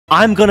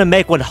I'm gonna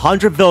make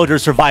 100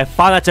 villagers survive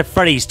 5 Nights at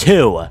Freddy's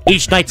 2.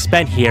 Each night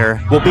spent here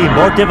will be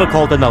more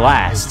difficult than the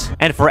last.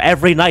 And for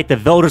every night, the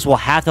villagers will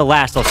have to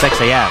last till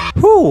 6 a.m.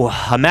 Whew,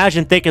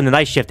 imagine thinking the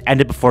night shift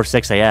ended before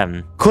 6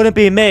 a.m. Couldn't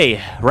be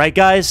me, right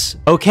guys?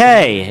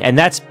 Okay, and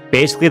that's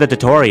basically the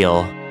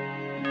tutorial.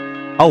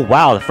 Oh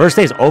wow, the first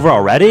day's over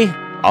already?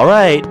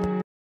 Alright.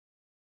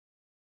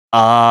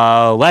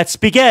 Let's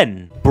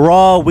begin.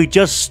 Bro, we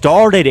just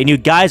started and you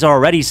guys are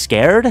already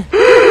scared?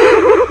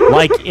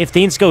 Like, if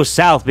things go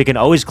south, we can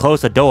always close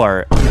the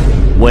door.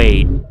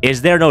 Wait,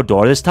 is there no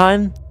door this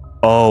time?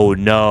 Oh,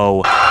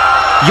 no.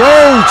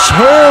 Yo,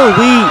 chill,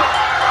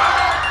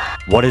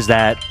 What is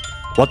that?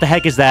 What the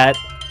heck is that?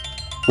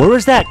 Where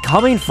is that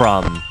coming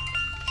from?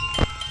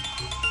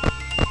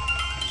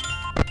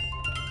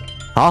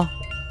 Huh?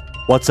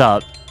 What's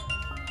up?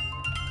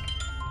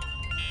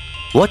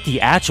 What the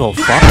actual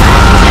fuck?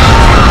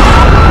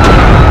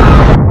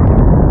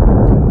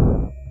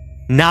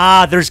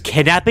 Nah, there's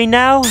kidnapping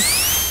now?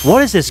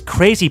 What is this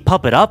crazy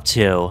puppet up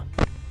to?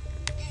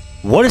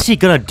 What is he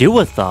gonna do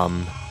with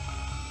them?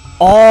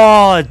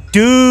 Oh,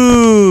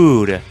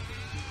 dude!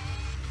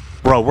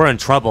 Bro, we're in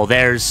trouble.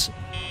 There's...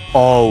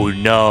 Oh,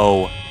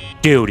 no.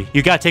 Dude,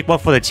 you gotta take one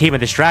for the team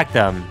and distract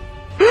them.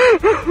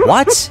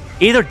 What?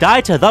 Either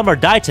die to them or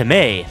die to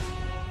me.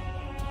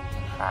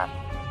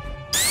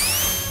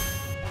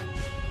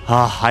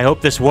 I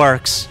hope this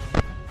works.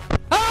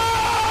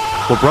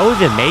 Will bro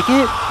even make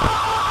it?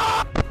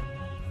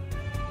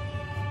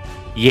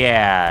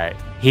 Yeah,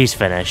 he's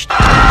finished.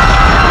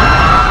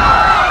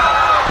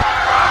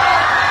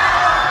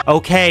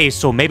 Okay,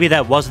 so maybe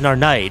that wasn't our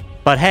night.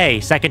 But hey,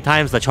 second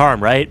time's the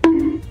charm, right?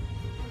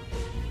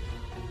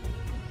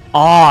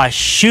 Aw,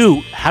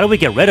 shoot! How do we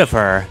get rid of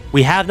her?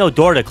 We have no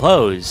door to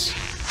close.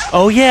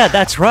 Oh yeah,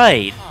 that's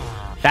right.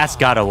 That's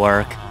gotta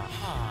work.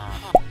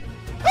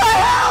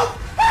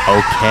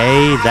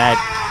 Okay, that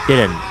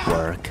didn't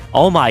work.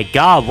 Oh my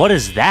god, what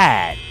is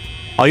that?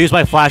 I'll use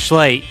my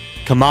flashlight.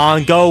 Come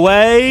on, go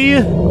away!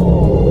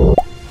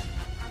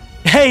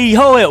 Hey,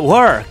 yo, it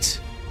worked!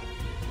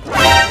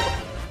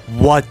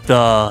 What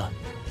the...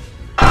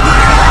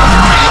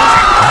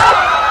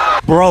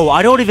 Bro,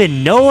 I don't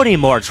even know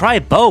anymore. Try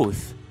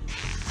both.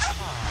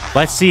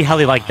 Let's see how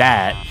they like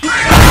that.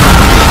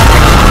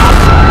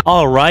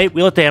 Alright,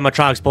 we let the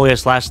animatronics bully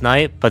us last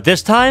night, but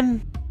this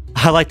time,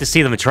 I'd like to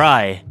see them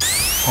try.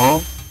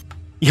 Huh?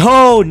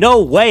 Yo,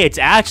 no way, it's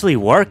actually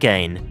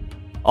working.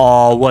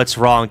 Oh, what's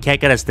wrong? Can't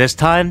get us this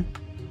time?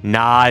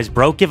 Nah, is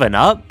bro giving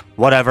up?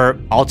 Whatever,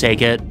 I'll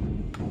take it.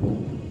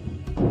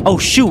 Oh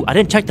shoot, I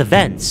didn't check the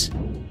vents.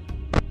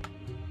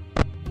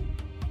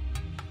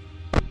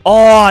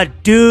 Oh,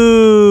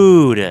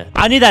 dude!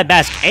 I need that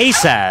mask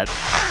ASAP!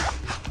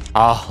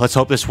 Oh, let's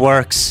hope this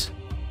works.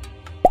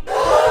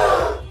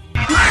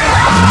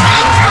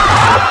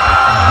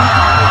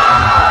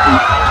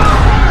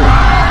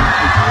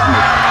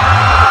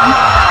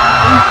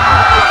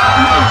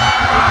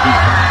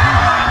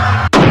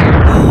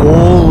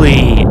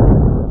 Holy...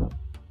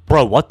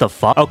 Bro, what the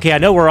fuck? Okay, I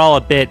know we're all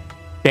a bit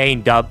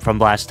banged up from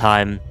last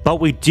time, but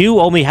we do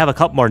only have a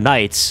couple more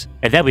nights,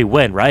 and then we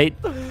win, right?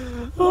 The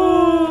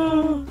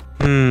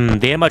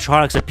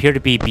animatronics appear to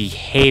be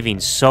behaving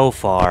so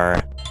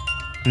far.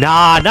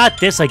 Nah, not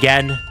this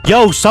again.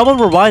 Yo, someone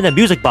rewind the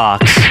music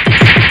box.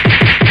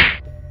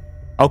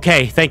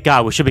 Okay, thank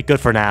God, we should be good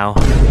for now.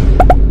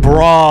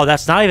 Bro,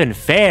 that's not even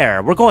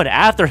fair. We're going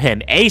after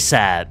him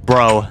ASAP.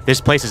 Bro,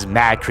 this place is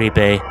mad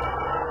creepy.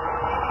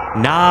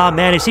 Nah,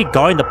 man, is he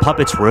guarding the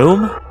puppet's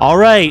room?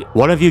 Alright,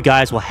 one of you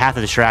guys will have to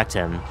distract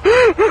him.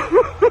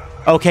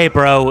 Okay,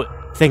 bro,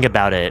 think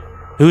about it.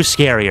 Who's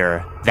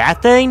scarier?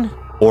 That thing?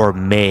 Or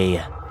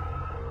me?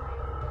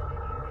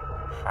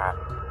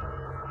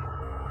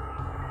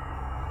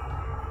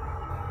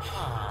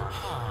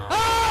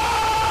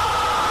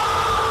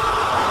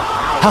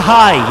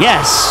 Haha,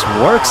 yes!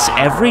 Works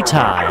every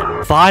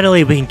time.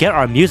 Finally, we can get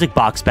our music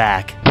box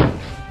back.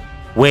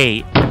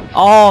 Wait.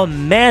 Oh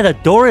man, the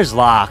door is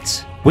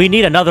locked. We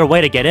need another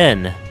way to get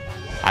in.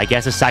 I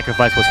guess the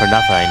sacrifice was for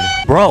nothing.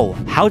 Bro,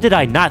 how did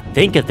I not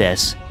think of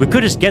this? We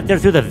could just get there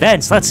through the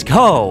vents. Let's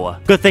go.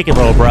 Good thinking,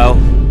 little bro.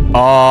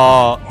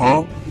 Huh?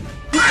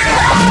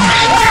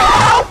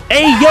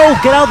 Hey, yo,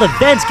 get out of the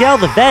vents. Get out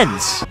of the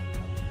vents.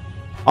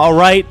 All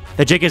right,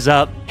 the jig is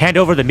up. Hand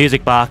over the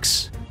music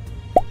box.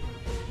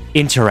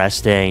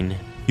 Interesting.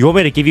 You want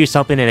me to give you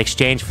something in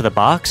exchange for the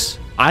box?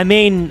 I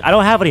mean, I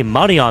don't have any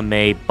money on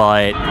me,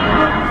 but...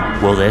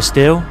 Will this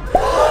do?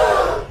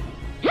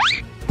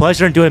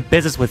 Pleasure in doing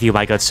business with you,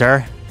 my good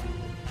sir.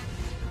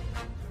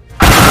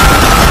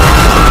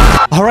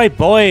 Alright,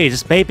 boys,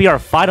 this may be our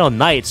final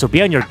night, so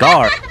be on your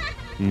guard.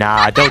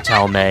 Nah, don't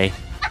tell me.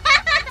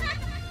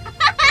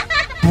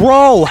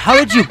 Bro, how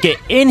did you get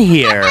in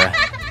here?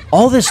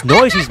 All this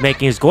noise he's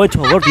making is going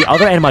to alert the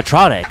other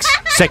animatronics.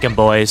 Sick 'em,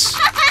 boys.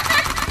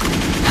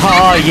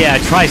 Oh yeah,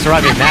 try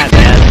surviving that,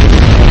 man.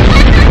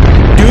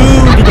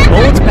 Dude, did the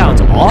bullets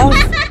bounce off?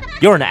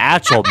 You're an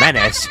actual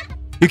menace.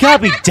 You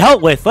gotta be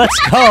dealt with, let's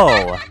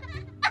go!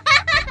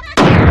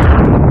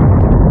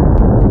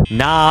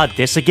 Nah,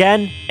 this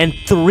again? And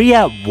 3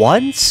 at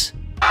once?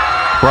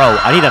 Bro,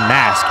 I need a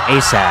mask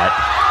ASAP.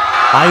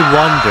 I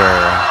wonder...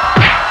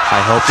 I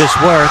hope this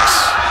works.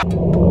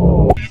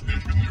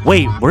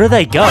 Wait, where do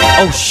they go?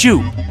 Oh,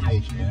 shoot!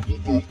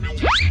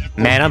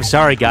 Man, I'm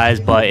sorry, guys,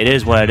 but it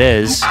is what it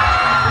is.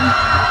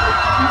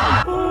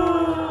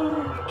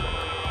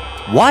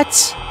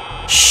 What?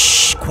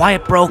 Shh,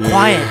 quiet, bro,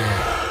 quiet.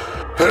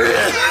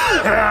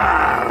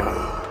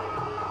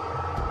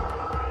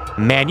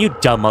 Man, you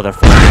dumb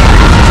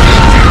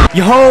motherfucker.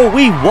 Yo,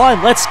 we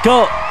won, let's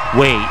go.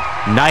 Wait,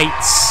 night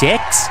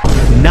 6?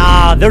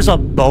 Nah, there's a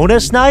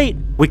bonus night?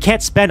 We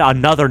can't spend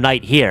another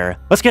night here.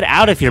 Let's get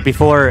out of here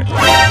before...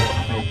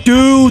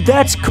 Dude,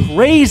 that's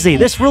crazy.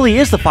 This really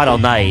is the final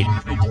night.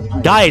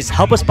 Guys,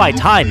 help us buy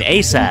time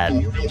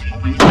ASAP.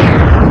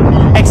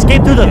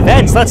 Escape through the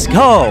vents, let's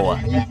go.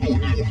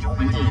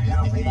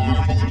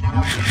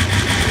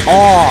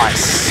 Aw,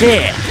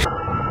 sick.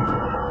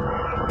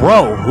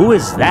 Bro, who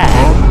is that?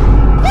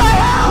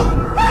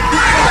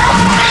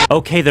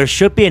 Okay, there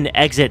should be an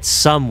exit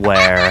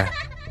somewhere.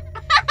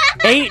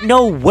 Ain't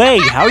no way,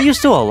 how are you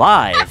still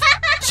alive?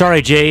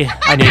 Sorry, G,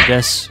 I need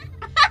this.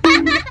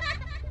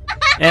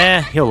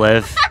 He'll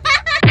live.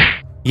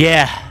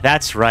 Yeah,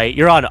 that's right.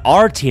 You're on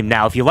our team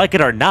now, if you like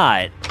it or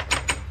not.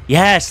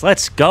 Yes,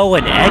 let's go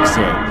and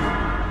exit.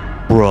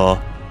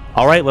 Bruh.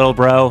 Alright, little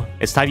bro.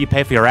 It's time you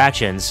pay for your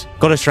actions.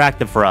 Go distract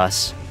them for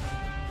us.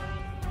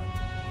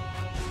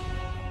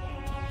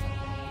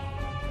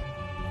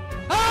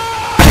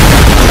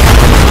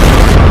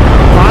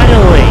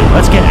 Finally!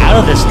 Let's get out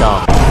of this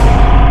dump.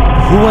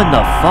 Who in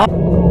the fuck?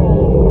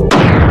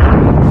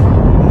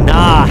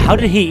 Nah, how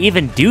did he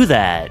even do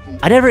that?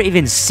 I never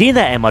even seen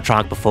that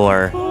animatronic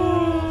before.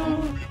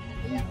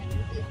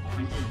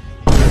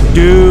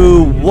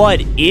 Dude, what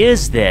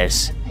is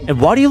this?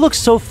 And why do you look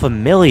so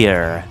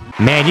familiar?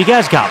 Man, you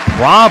guys got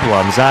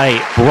problems.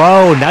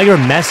 Bro, now you're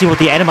messing with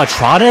the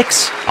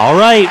animatronics?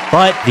 Alright,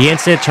 but the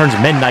instant turns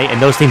midnight and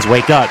those things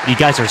wake up. You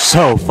guys are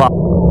so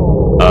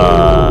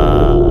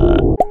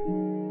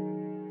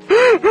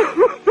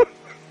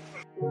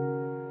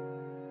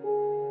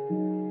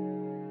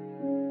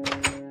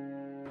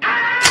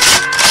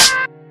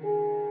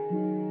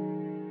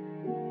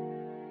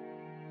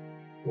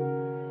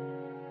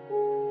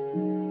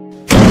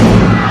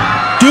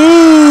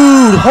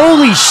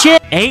Holy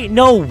shit! Ain't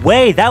no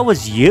way, that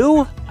was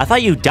you? I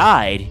thought you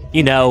died.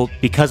 You know,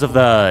 because of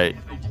the...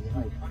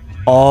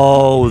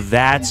 Oh,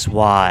 that's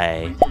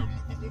why.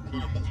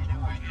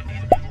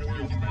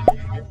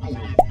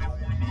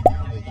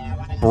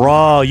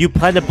 Bro, you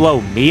plan to blow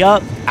me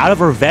up? Out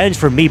of revenge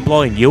for me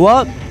blowing you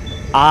up?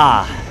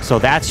 Ah, so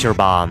that's your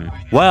bomb.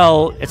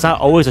 Well, it's not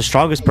always the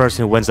strongest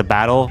person who wins the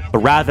battle, but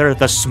rather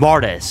the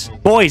smartest.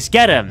 Boys,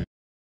 get him!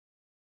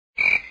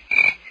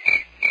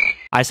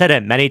 I said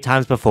it many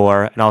times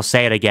before, and I'll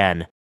say it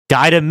again.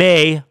 Die to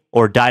me,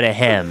 or die to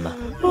him.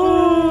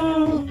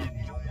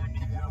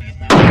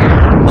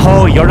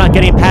 Oh, you're not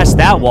getting past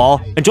that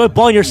wall. Enjoy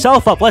blowing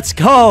yourself up, let's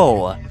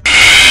go!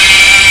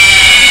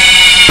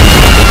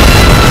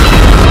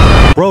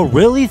 Bro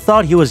really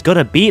thought he was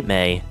gonna beat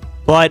me.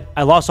 But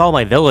I lost all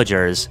my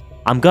villagers.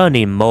 I'm gonna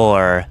need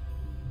more.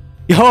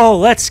 Yo,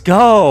 let's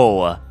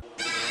go!